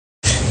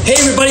Hey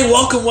everybody,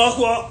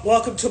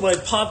 welcome to my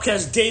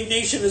podcast. Dave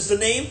Nation is the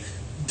name.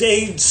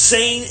 Dave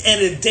Sane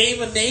and a Dave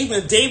a name,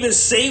 and Dave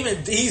is sane,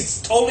 and he's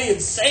totally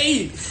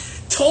insane.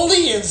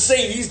 Totally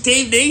insane. He's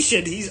Dave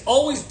Nation. He's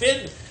always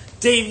been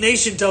Dave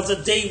Nation of the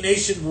Dave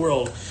Nation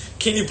world.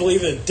 Can you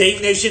believe it?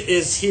 Dave Nation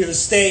is here to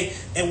stay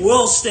and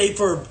will stay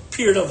for a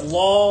period of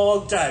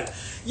long time.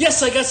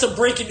 Yes, I got some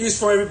breaking news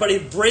for everybody.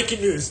 Breaking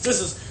news. This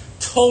is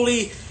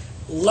totally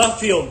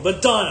left field.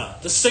 Madonna,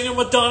 the singer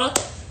Madonna,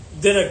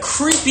 did a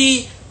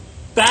creepy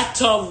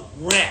bathtub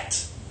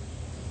rant.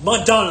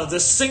 Madonna, the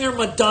singer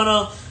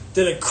Madonna,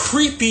 did a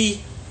creepy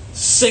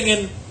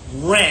singing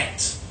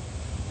rant.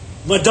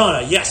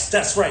 Madonna, yes,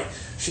 that's right.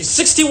 She's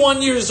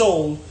 61 years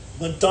old.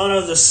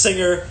 Madonna, the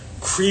singer,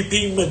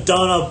 creepy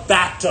Madonna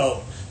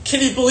bathtub.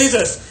 Can you believe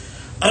this?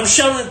 I'm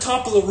shouting on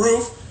top of the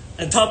roof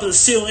and top of the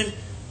ceiling.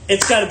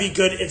 It's got to be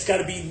good. It's got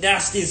to be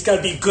nasty. It's got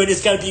to be good.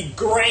 It's got to be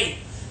great.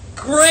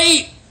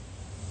 Great.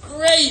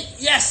 Great.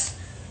 Yes.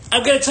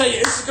 I'm going to tell you,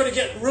 this is going to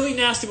get really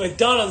nasty.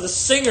 Madonna, the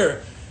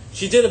singer,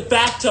 she did a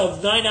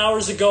bathtub 9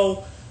 hours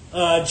ago.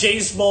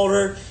 James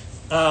Mulder,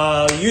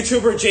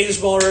 YouTuber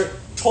James Mulder,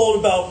 told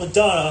about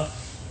Madonna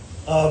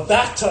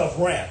bathtub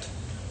rant.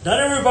 Not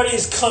everybody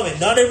is coming.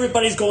 Not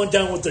everybody's going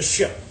down with the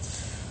ship.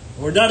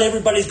 Or not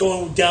everybody's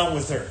going down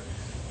with her.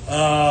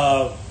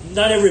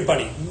 Not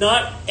everybody.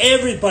 Not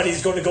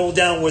everybody's going to go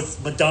down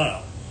with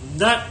Madonna.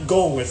 Not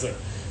going with her.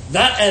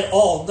 Not at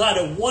all. Not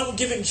at one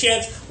given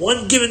chance,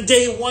 one given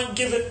day, one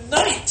given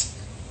night.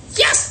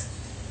 Yes!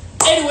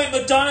 Anyway,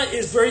 Madonna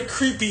is very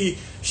creepy.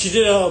 She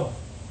did a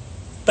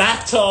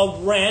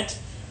bathtub rant.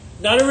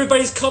 Not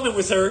everybody's coming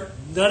with her.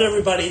 Not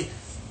everybody,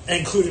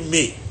 including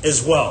me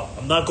as well.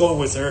 I'm not going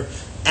with her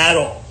at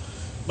all.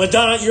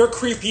 Madonna, you're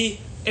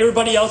creepy.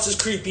 Everybody else is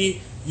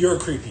creepy. You're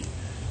creepy.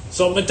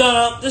 So,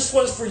 Madonna, this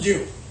one's for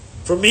you.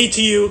 From me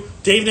to you,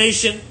 Dave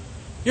Nation,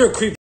 you're a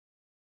creepy.